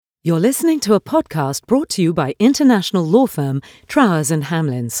You're listening to a podcast brought to you by international law firm Trowers and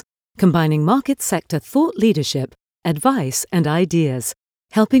Hamlins, combining market sector thought leadership, advice, and ideas,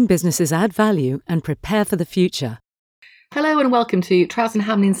 helping businesses add value and prepare for the future. Hello and welcome to Trowers and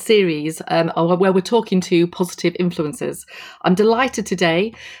Hamlins series where we're talking to positive influencers. I'm delighted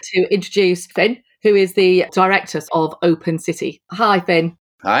today to introduce Finn, who is the director of Open City. Hi, Finn.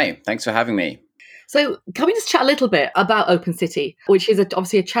 Hi, thanks for having me. So can we just chat a little bit about Open City, which is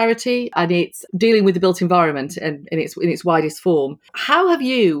obviously a charity and it's dealing with the built environment and in its widest form. How have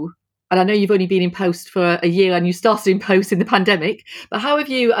you, and I know you've only been in post for a year and you started in post in the pandemic, but how have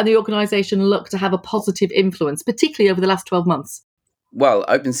you and the organisation looked to have a positive influence, particularly over the last 12 months? Well,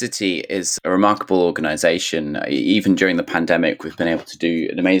 Open City is a remarkable organisation. Even during the pandemic, we've been able to do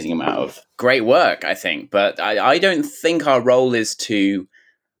an amazing amount of great work, I think. But I don't think our role is to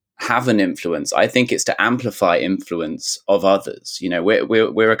have an influence. I think it's to amplify influence of others. You know,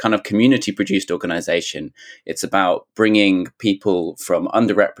 we're a kind of community-produced organisation. It's about bringing people from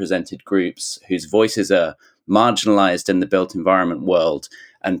underrepresented groups whose voices are marginalised in the built environment world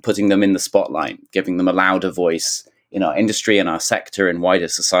and putting them in the spotlight, giving them a louder voice in our industry and our sector and wider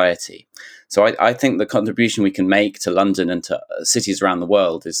society. So I think the contribution we can make to London and to cities around the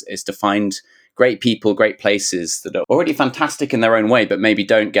world is to find great people, great places that are already fantastic in their own way, but maybe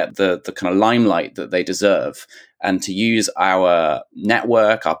don't get the kind of limelight that they deserve. And to use our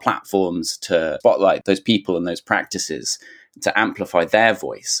network, our platforms to spotlight those people and those practices to amplify their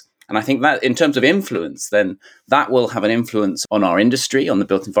voice. And I think that in terms of influence, then that will have an influence on our industry, on the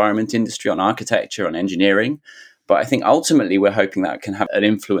built environment industry, on architecture, on engineering. But I think ultimately we're hoping that can have an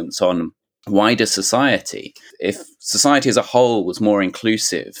influence on wider society. If society as a whole was more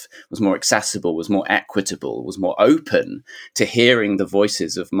inclusive, was more accessible, was more equitable, was more open to hearing the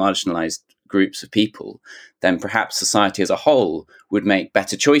voices of marginalized groups of people, then perhaps society as a whole would make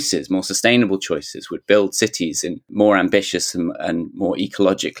better choices, more sustainable choices, would build cities in more ambitious and more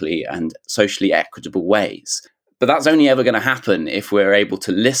ecologically and socially equitable ways. But that's only ever going to happen if we're able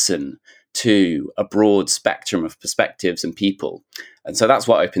to listen to a broad spectrum of perspectives and people. And so that's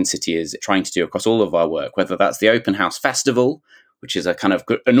what Open City is trying to do across all of our work, whether that's the Open House Festival, which is a kind of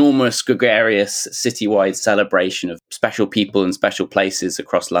enormous, gregarious, citywide celebration of special people and special places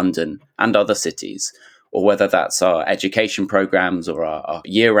across London and other cities, or whether that's our education programs or our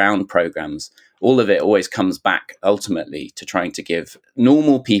year-round programs. All of it always comes back ultimately to trying to give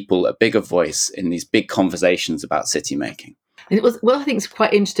normal people a bigger voice in these big conversations about city making. What I think is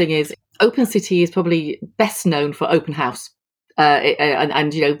quite interesting is Open City is probably best known for Open House.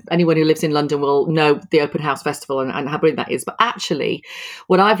 And you know, anyone who lives in London will know the Open House Festival and how brilliant that is. But actually,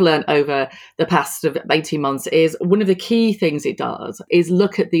 what I've learned over the past 18 months is one of the key things it does is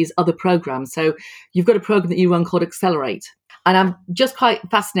look at these other programs. So you've got a program that you run called Accelerate. And I'm just quite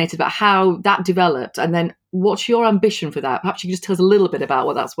fascinated about how that developed. And then what's your ambition for that? Perhaps you can just tell us a little bit about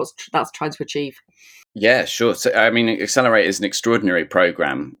what that's trying to achieve. Yeah, sure. So, I mean, Accelerate is an extraordinary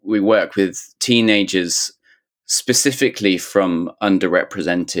program. We work with teenagers specifically from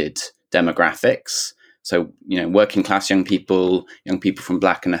underrepresented demographics. So, you know, working class young people from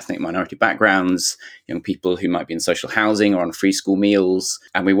Black and ethnic minority backgrounds, young people who might be in social housing or on free school meals.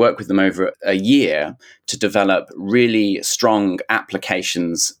 And we work with them over a year to develop really strong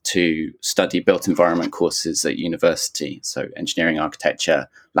applications to study built environment courses at university. So engineering architecture,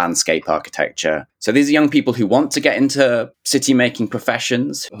 landscape architecture. So these are young people who want to get into city making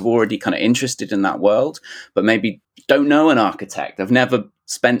professions, who are already kind of interested in that world, but maybe don't know an architect. They've never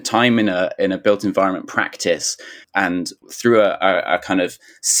spent time in a built environment practice. And through a kind of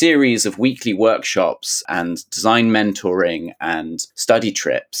series of weekly workshops and design mentoring and study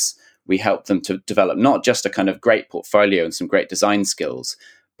trips, we help them to develop not just a kind of great portfolio and some great design skills,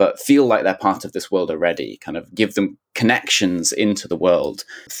 but feel like they're part of this world already, kind of give them connections into the world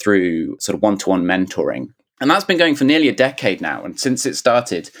through sort of one-to-one mentoring. And that's been going for nearly a decade now. And since it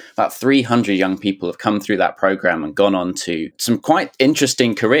started, about 300 young people have come through that program and gone on to some quite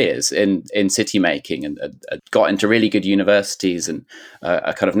interesting careers in city making and got into really good universities and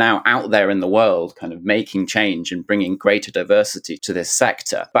are kind of now out there in the world, kind of making change and bringing greater diversity to this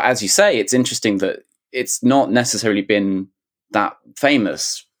sector. But as you say, it's interesting that it's not necessarily been that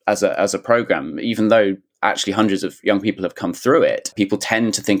famous as a program, even though actually hundreds of young people have come through it. People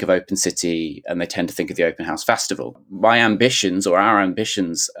tend to think of Open City and they tend to think of the Open House Festival. My ambitions or our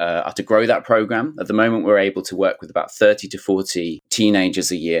ambitions are to grow that program. At the moment, we're able to work with about 30 to 40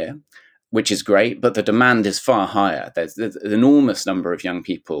 teenagers a year, which is great, but the demand is far higher. There's an enormous number of young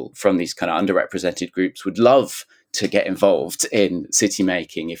people from these kind of underrepresented groups would love to get involved in city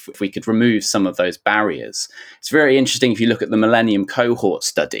making if we could remove some of those barriers. It's very interesting if you look at the Millennium Cohort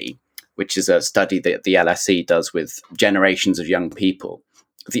Study, which is a study that the LSE does with generations of young people.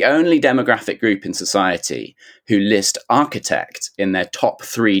 The only demographic group in society who list architect in their top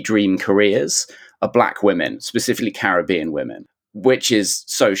 3 dream careers are Black women, specifically Caribbean women, which is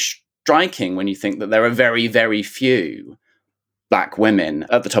so striking when you think that there are very, very few Black women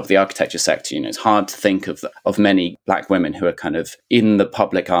at the top of the architecture sector. It's hard to think of many Black women who are kind of in the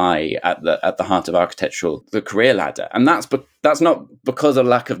public eye at the heart of the career ladder. And that's not because of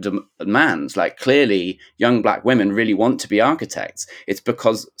lack of demands. Like, clearly, young Black women really want to be architects. It's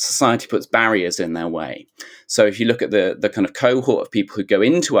because society puts barriers in their way. So if you look at the kind of cohort of people who go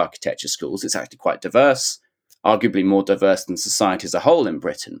into architecture schools, it's actually quite diverse, arguably more diverse than society as a whole in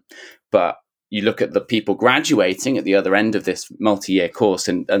Britain. But you look at the people graduating at the other end of this multi-year course,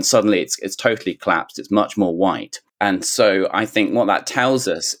 and suddenly it's totally collapsed. It's much more white. And so I think what that tells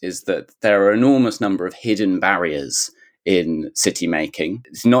us is that there are an enormous number of hidden barriers in city making.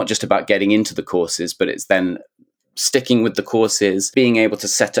 It's not just about getting into the courses, but it's then sticking with the courses, being able to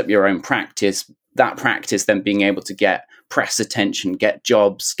set up your own practice, that practice then being able to get press attention, get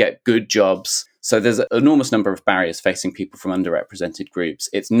jobs, get good jobs. So there's an enormous number of barriers facing people from underrepresented groups.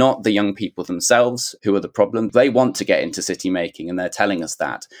 It's not the young people themselves who are the problem. They want to get into city making, and they're telling us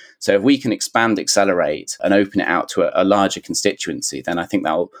that. So if we can expand, accelerate, and open it out to a larger constituency, then I think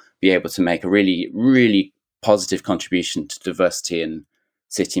that'll be able to make a really, really positive contribution to diversity in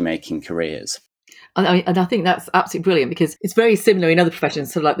city making careers. And I think that's absolutely brilliant, because it's very similar in other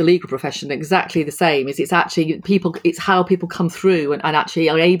professions, so like the legal profession, exactly the same. It's actually it's how people come through and actually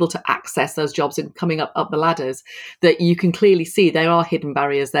are able to access those jobs and coming up the ladders, that you can clearly see there are hidden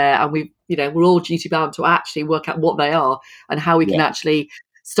barriers there, and we're all duty bound to actually work out what they are and how we can actually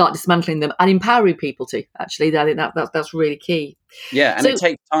start dismantling them and empowering people to actually. I think that's really key. Yeah, and it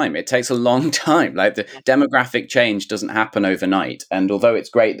takes time. It takes a long time. Like, the demographic change doesn't happen overnight. And although it's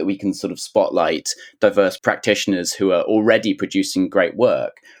great that we can sort of spotlight diverse practitioners who are already producing great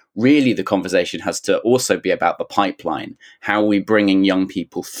work, really the conversation has to also be about the pipeline. How are we bringing young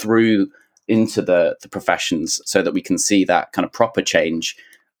people through into the professions so that we can see that kind of proper change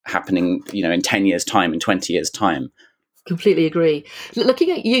happening, in 10 years' time, in 20 years' time. Completely agree.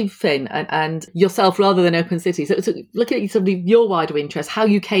 Looking at you, Finn, and yourself rather than Open City, so looking at some of your wider interests, how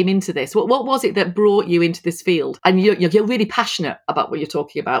you came into this, what was it that brought you into this field? And you're really passionate about what you're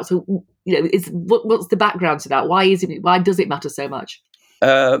talking about. So, what's the background to that? Why does it matter so much?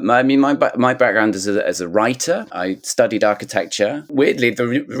 My background is as a writer. I studied architecture. Weirdly, the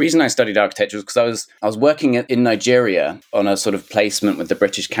reason I studied architecture was because I was working in Nigeria on a sort of placement with the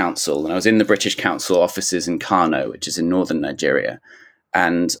British Council, and I was in the British Council offices in Kano, which is in northern Nigeria,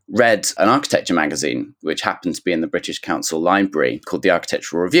 and read an architecture magazine, which happened to be in the British Council library, called the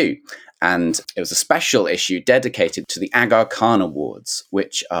Architectural Review. And it was a special issue dedicated to the Aga Khan Awards,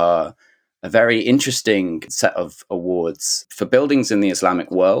 which are a very interesting set of awards for buildings in the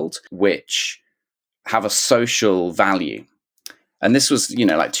Islamic world which have a social value. And this was,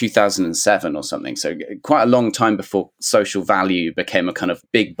 like 2007 or something. So quite a long time before social value became a kind of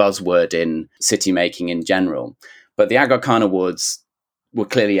big buzzword in city making in general. But the Aga Khan Awards were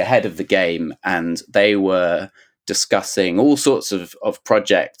clearly ahead of the game, and they were discussing all sorts of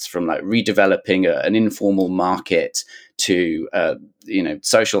projects, from like redeveloping an informal market to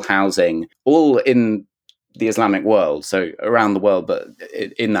social housing, all in the Islamic world, so around the world, but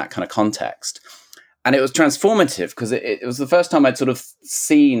in that kind of context. And it was transformative because it was the first time I'd sort of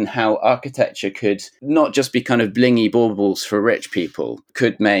seen how architecture could not just be kind of blingy baubles for rich people,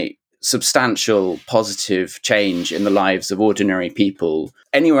 could make substantial positive change in the lives of ordinary people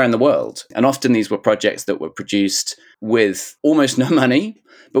anywhere in the world. And often these were projects that were produced with almost no money,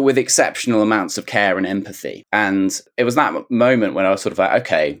 but with exceptional amounts of care and empathy. And it was that moment when I was sort of like,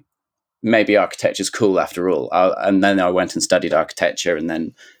 okay, maybe architecture's cool after all. And then I went and studied architecture, and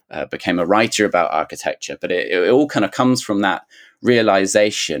then became a writer about architecture. But it all kind of comes from that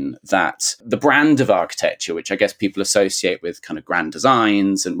realization that the brand of architecture, which I guess people associate with kind of grand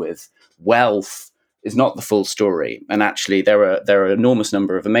designs and with wealth, is not the full story. And actually, there are an enormous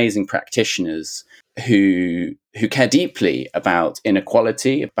number of amazing practitioners who care deeply about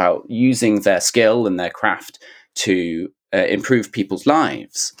inequality, about using their skill and their craft to improve people's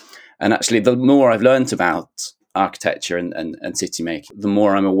lives. And actually, the more I've learned about architecture and city making, the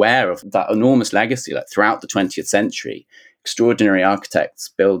more I'm aware of that enormous legacy. Like, throughout the 20th century, extraordinary architects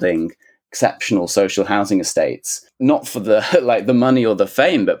building exceptional social housing estates, not for the money or the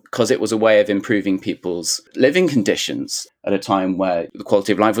fame, but because it was a way of improving people's living conditions at a time where the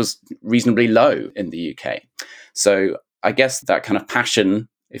quality of life was reasonably low in the UK. So I guess that kind of passion,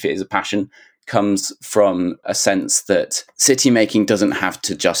 if it is a passion, comes from a sense that city making doesn't have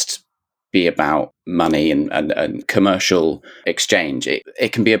to just be about money and commercial exchange.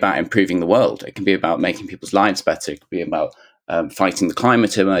 It can be about improving the world. It can be about making people's lives better. It can be about fighting the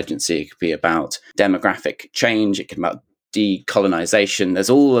climate emergency. It could be about demographic change. It can be about decolonization. There's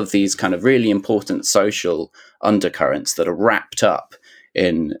all of these kind of really important social undercurrents that are wrapped up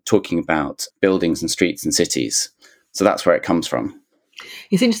in talking about buildings and streets and cities. So that's where it comes from.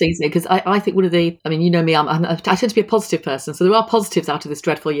 It's interesting, isn't it? Because I think one of the, I mean, you know me, I tend to be a positive person. So there are positives out of this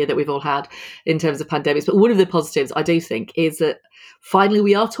dreadful year that we've all had in terms of pandemics. But one of the positives I do think is that finally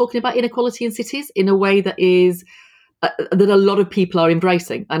we are talking about inequality in cities in a way that is that a lot of people are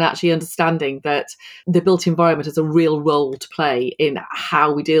embracing and actually understanding that the built environment has a real role to play in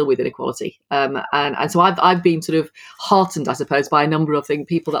how we deal with inequality. And so I've been sort of heartened, I suppose, by a number of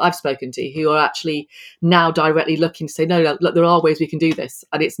people that I've spoken to who are actually now directly looking to say, no, look, there are ways we can do this.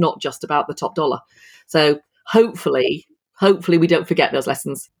 And it's not just about the top dollar. So hopefully we don't forget those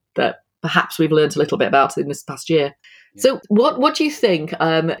lessons that perhaps we've learned a little bit about in this past year. So what do you think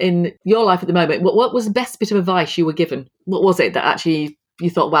in your life at the moment, what was the best bit of advice you were given? What was it that actually you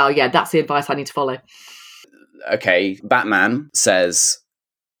thought, wow, yeah, that's the advice I need to follow? Okay, Batman says,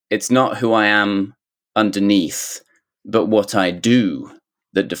 it's not who I am underneath, but what I do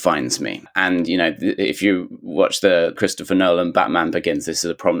that defines me. And, you know, if you watch the Christopher Nolan Batman Begins, this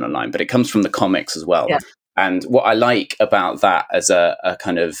is a prominent line, but it comes from the comics as well. Yeah. And what I like about that as a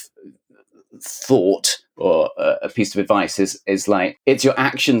kind of thought or a piece of advice is like, it's your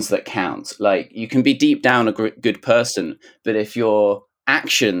actions that count. Like, you can be deep down a good person, but if your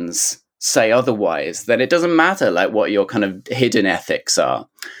actions say otherwise, then it doesn't matter like what your kind of hidden ethics are.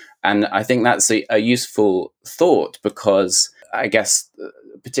 And I think that's a useful thought, because I guess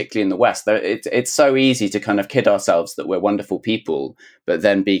particularly in the West, it's so easy to kind of kid ourselves that we're wonderful people, but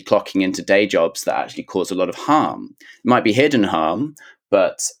then be clocking into day jobs that actually cause a lot of harm. It might be hidden harm,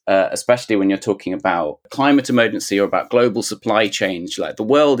 but especially when you're talking about climate emergency or about global supply chain, like the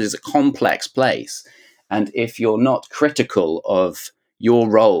world is a complex place. And if you're not critical of your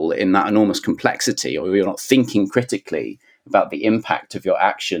role in that enormous complexity, or you're not thinking critically about the impact of your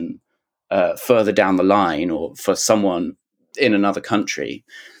action further down the line or for someone in another country,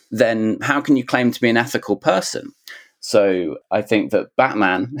 then how can you claim to be an ethical person? So I think that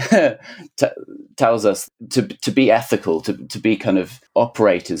Batman tells us to be ethical, to be kind of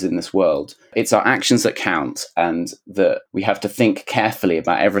operators in this world. It's our actions that count, and that we have to think carefully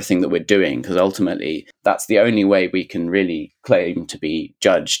about everything that we're doing, because ultimately that's the only way we can really claim to be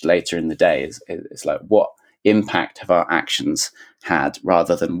judged later in the day. It's like, what impact have our actions had,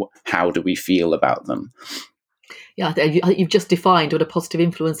 rather than how do we feel about them? Yeah, you've just defined what a positive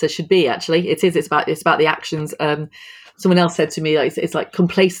influencer should be. Actually, it's about the actions. Someone else said to me, it's like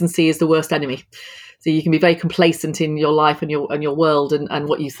complacency is the worst enemy. So you can be very complacent in your life and your world and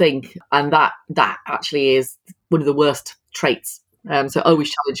what you think, and that actually is one of the worst traits. So always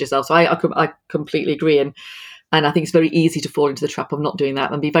challenge yourself. So I completely agree, and I think it's very easy to fall into the trap of not doing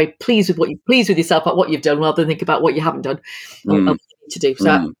that and be very pleased with yourself about what you've done, rather than think about what you haven't done or what you need to do. So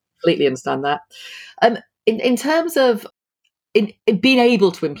I completely understand that. In terms of in being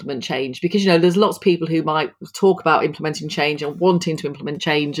able to implement change, because, you know, there's lots of people who might talk about implementing change and wanting to implement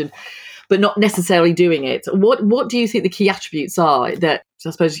change, but not necessarily doing it. What do you think the key attributes are that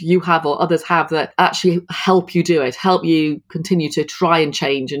I suppose you have or others have that actually help you do it, help you continue to try and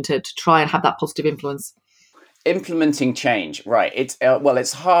change and to try and have that positive influence? Implementing change, right? It's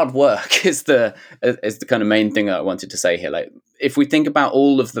hard work is the kind of main thing that I wanted to say here. Like, if we think about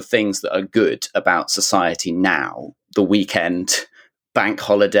all of the things that are good about society now, the weekend, bank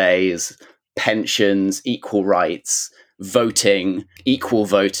holidays, pensions, equal rights, voting, equal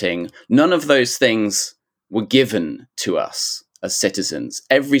voting, none of those things were given to us as citizens.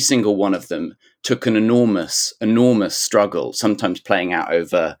 Every single one of them took an enormous struggle, sometimes playing out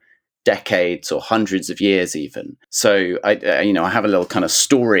over decades or hundreds of years even. So I have a little kind of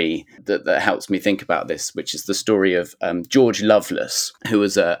story that helps me think about this, which is the story of George Lovelace, who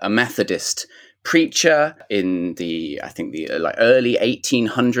was a Methodist preacher in the early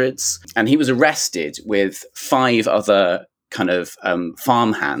 1800s, and he was arrested with 5 other kind of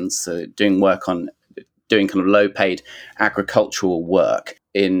farmhands, doing kind of low-paid agricultural work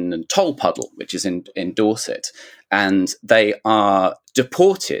in Tolpuddle, which is in Dorset. And they are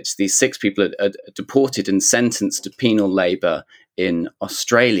deported. These 6 people are deported and sentenced to penal labour in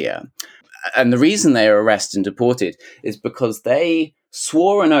Australia. And the reason they are arrested and deported is because they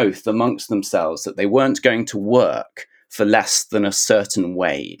swore an oath amongst themselves that they weren't going to work for less than a certain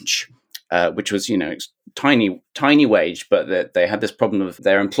wage. which was, tiny wage, but they had this problem of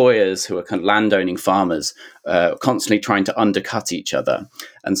their employers, who were kind of landowning farmers, constantly trying to undercut each other.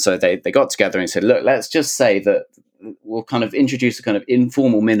 And so they got together and said, look, let's just say that we'll kind of introduce a kind of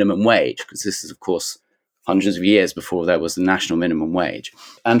informal minimum wage, because this is, of course, hundreds of years before there was the national minimum wage.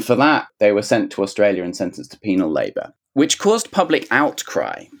 And for that, they were sent to Australia and sentenced to penal labour, which caused public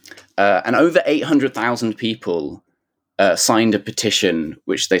outcry. And over 800,000 people signed a petition,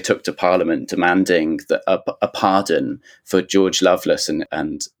 which they took to Parliament, demanding a pardon for George Loveless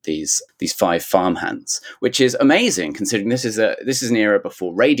and these 5 farmhands, which is amazing, considering this is an era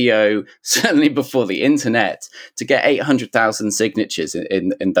before radio, certainly before the internet. To get 800,000 signatures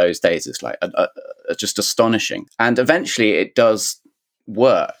in those days is like just astonishing. And eventually it does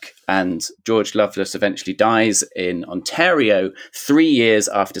work, and George Loveless eventually dies in Ontario 3 years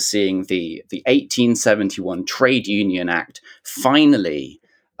after seeing the 1871 Trade Union Act finally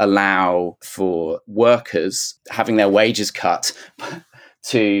allow for workers having their wages cut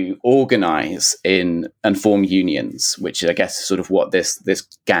to organise in and form unions, which I guess is sort of what this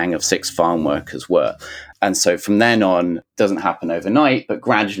gang of 6 farm workers were. And so from then on, doesn't happen overnight, but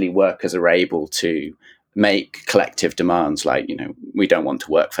gradually workers are able to make collective demands like, we don't want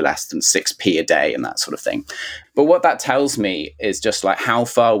to work for less than 6p a day and that sort of thing. But what that tells me is just like how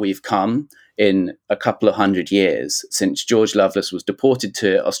far we've come in a couple of hundred years since George Loveless was deported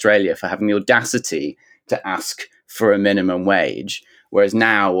to Australia for having the audacity to ask for a minimum wage. Whereas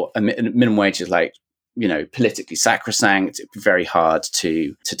now a minimum wage is like, politically sacrosanct. It'd be very hard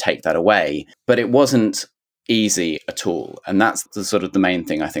to take that away. But it wasn't easy at all. And that's the sort of the main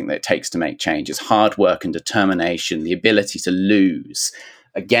thing I think that it takes to make change is hard work and determination, the ability to lose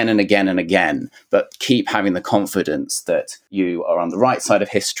again and again and again, but keep having the confidence that you are on the right side of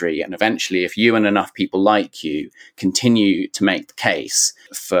history. And eventually, if you and enough people like you continue to make the case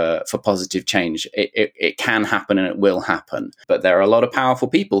for positive change, it can happen and it will happen. But there are a lot of powerful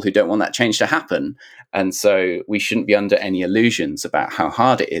people who don't want that change to happen. And so we shouldn't be under any illusions about how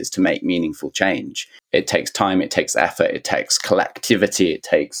hard it is to make meaningful change. It takes time, it takes effort, it takes collectivity, it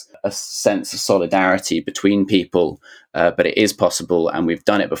takes a sense of solidarity between people, but it is possible, and we've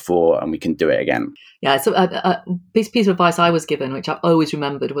done it before, and we can do it again. Yeah, so a piece of advice I was given, which I've always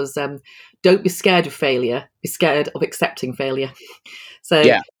remembered, was don't be scared of failure, be scared of accepting failure. So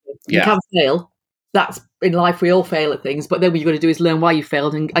you can fail. That's in life, we all fail at things, but then what you've got to do is learn why you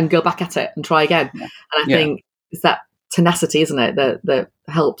failed and go back at it and try again. Yeah. And I think it's that tenacity, isn't it, that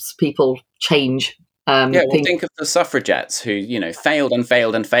helps people change. Think of the suffragettes who, failed and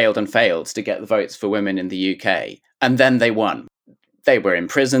failed and failed and failed to get the votes for women in the UK. And then they won. They were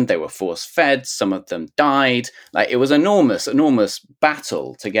imprisoned, they were force-fed, some of them died. Like, it was enormous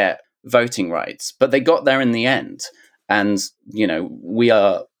battle to get voting rights, but they got there in the end. And, we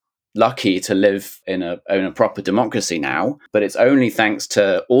are lucky to live in a proper democracy now, but it's only thanks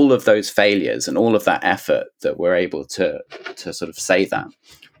to all of those failures and all of that effort that we're able to sort of say that.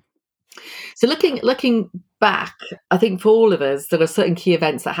 So looking back, I think for all of us, there are certain key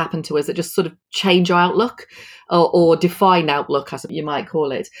events that happen to us that just sort of change our outlook or define outlook, as you might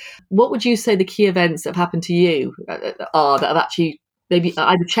call it. What would you say the key events that have happened to you are that have actually maybe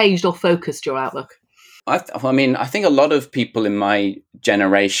either changed or focused your outlook? I think a lot of people in my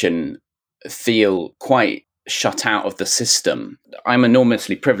generation feel quite shut out of the system. I'm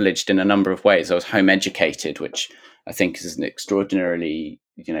enormously privileged in a number of ways. I was home educated, which I think is an extraordinarily,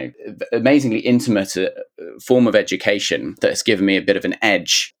 amazingly intimate form of education that has given me a bit of an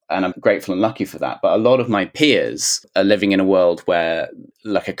edge. And I'm grateful and lucky for that. But a lot of my peers are living in a world where,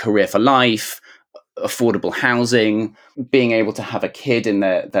 like, a career for life, affordable housing, being able to have a kid in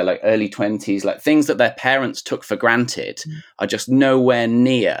their like early 20s, like things that their parents took for granted are just nowhere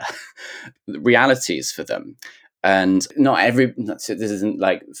near realities for them. And this isn't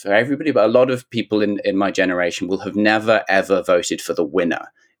like for everybody, but a lot of people in my generation will have never, ever voted for the winner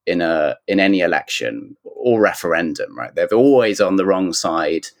in any election or referendum, right? They're always on the wrong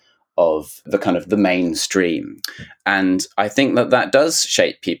side of the kind of the mainstream. And I think that does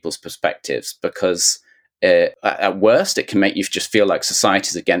shape people's perspectives, because at worst, it can make you just feel like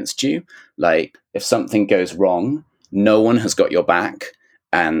society's against you. Like, if something goes wrong, no one has got your back.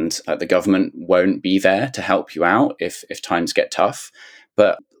 And the government won't be there to help you out if times get tough.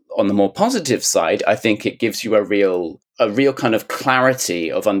 But on the more positive side, I think it gives you a real kind of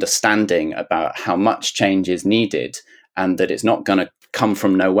clarity of understanding about how much change is needed, and that it's not going to come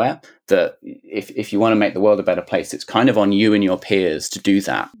from nowhere, that if you want to make the world a better place, it's kind of on you and your peers to do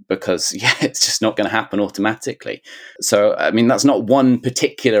that, because it's just not going to happen automatically. So, I mean, that's not one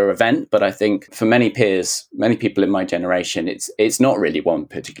particular event, but I think for many peers, many people in my generation, it's not really one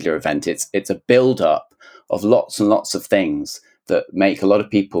particular event. It's a build-up of lots and lots of things that make a lot of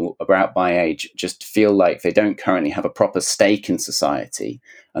people about my age just feel like they don't currently have a proper stake in society.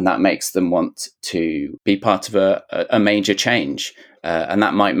 And that makes them want to be part of a major change. And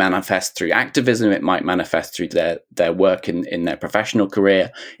that might manifest through activism. It might manifest through their work in their professional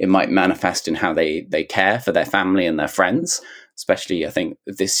career. It might manifest in how they care for their family and their friends, especially, I think,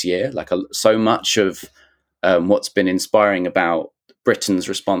 this year. Like so much of what's been inspiring about Britain's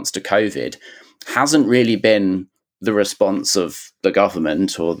response to COVID hasn't really been the response of the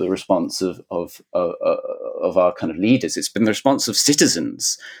government or the response of our kind of leaders. It's been the response of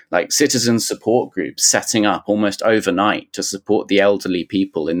citizens, like citizen support groups setting up almost overnight to support the elderly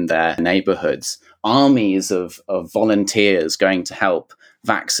people in their neighborhoods, armies of volunteers going to help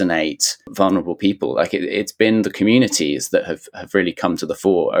vaccinate vulnerable people. Like it's been the communities that have really come to the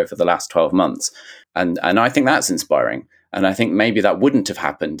fore over the last 12 months. And I think that's inspiring. And I think maybe that wouldn't have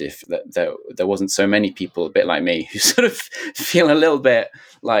happened if there wasn't so many people, a bit like me, who sort of feel a little bit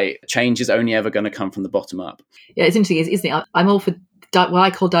like change is only ever going to come from the bottom up. Yeah, it's interesting, isn't it? I'm all for what I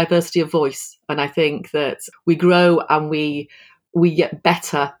call diversity of voice. And I think that we grow and we get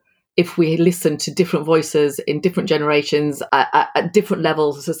better if we listen to different voices in different generations at different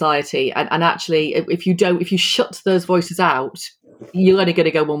levels of society. And actually, if you shut those voices out, you're only going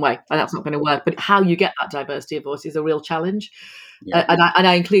to go one way, and that's not going to work. But how you get that diversity of voice is a real challenge. Yeah. And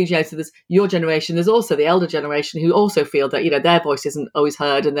I include, so there's your generation. There's also the elder generation who also feel that, their voice isn't always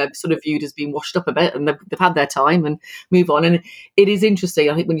heard, and they're sort of viewed as being washed up a bit, and they've had their time and move on. And it is interesting.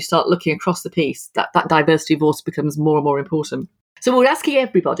 I think when you start looking across the piece, that diversity of voice becomes more and more important. So we're asking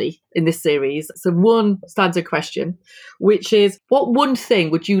everybody in this series one standard question, which is, what one thing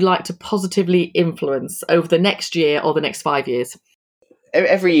would you like to positively influence over the next year or the next 5 years?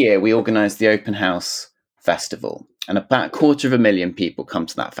 Every year we organise the Open House Festival, and about 250,000 people come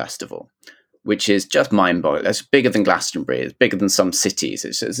to that festival, which is just mind-boggling. It's bigger than Glastonbury. It's bigger than some cities.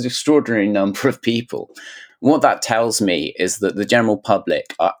 It's an extraordinary number of people. And what that tells me is that the general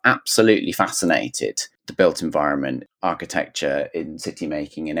public are absolutely fascinated the built environment, architecture, in city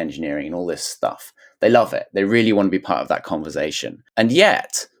making and engineering and all this stuff. They love it. They really want to be part of that conversation. And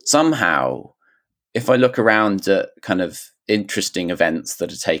yet, somehow, if I look around at kind of interesting events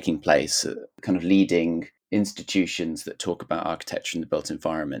that are taking place, kind of leading institutions that talk about architecture and the built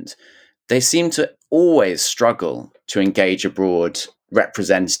environment, they seem to always struggle to engage a broad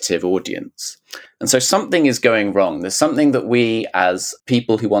representative audience. And so something is going wrong. There's something that we, as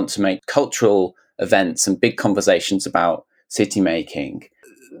people who want to make cultural events and big conversations about city making,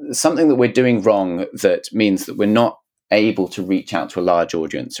 something that we're doing wrong that means that we're not able to reach out to a large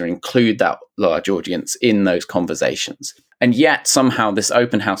audience or include that large audience in those conversations. And yet somehow this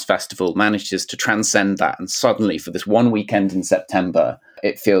Open House Festival manages to transcend that. And suddenly, for this one weekend in September,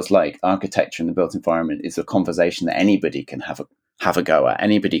 it feels like architecture and the built environment is a conversation that anybody can have a go at.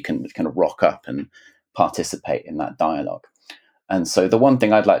 Anybody can kind of rock up and participate in that dialogue. And so the one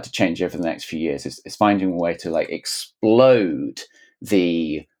thing I'd like to change over the next few years is finding a way to explode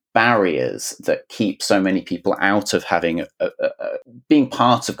the barriers that keep so many people out of having being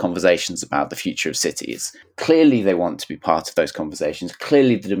part of conversations about the future of cities. Clearly they want to be part of those conversations.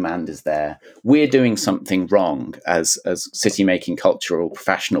 Clearly the demand is there. We're doing something wrong as city making cultural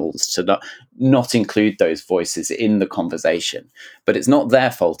professionals to not include those voices in the conversation. But it's not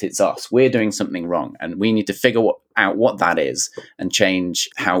their fault, it's us. We're doing something wrong, and we need to figure out what that is and change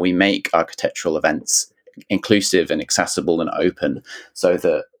how we make architectural events inclusive and accessible and open, so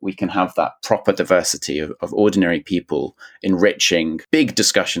that we can have that proper diversity of ordinary people enriching big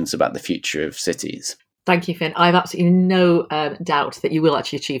discussions about the future of cities. Thank you, Finn. I have absolutely no doubt that you will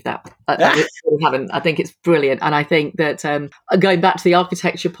actually achieve that. I haven't. I think it's brilliant. And I think that going back to the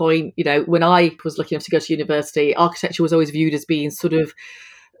architecture point, when I was lucky enough to go to university, architecture was always viewed as being sort of,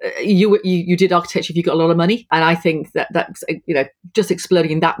 you did architecture if you got a lot of money, and I think that's just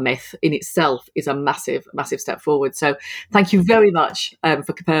exploding that myth in itself is a massive step forward. So thank you very much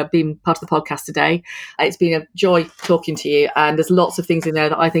for being part of the podcast today. It's been a joy talking to you, and there's lots of things in there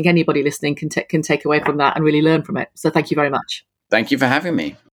that I think anybody listening can take away from that and really learn from it. So thank you very much. Thank you for having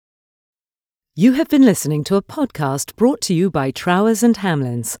me. You have been listening to a podcast brought to you by Trowers and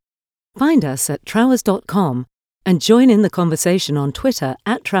Hamlins. Find us at trowers.com and join in the conversation on Twitter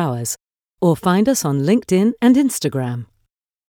 @Trowers, or find us on LinkedIn and Instagram.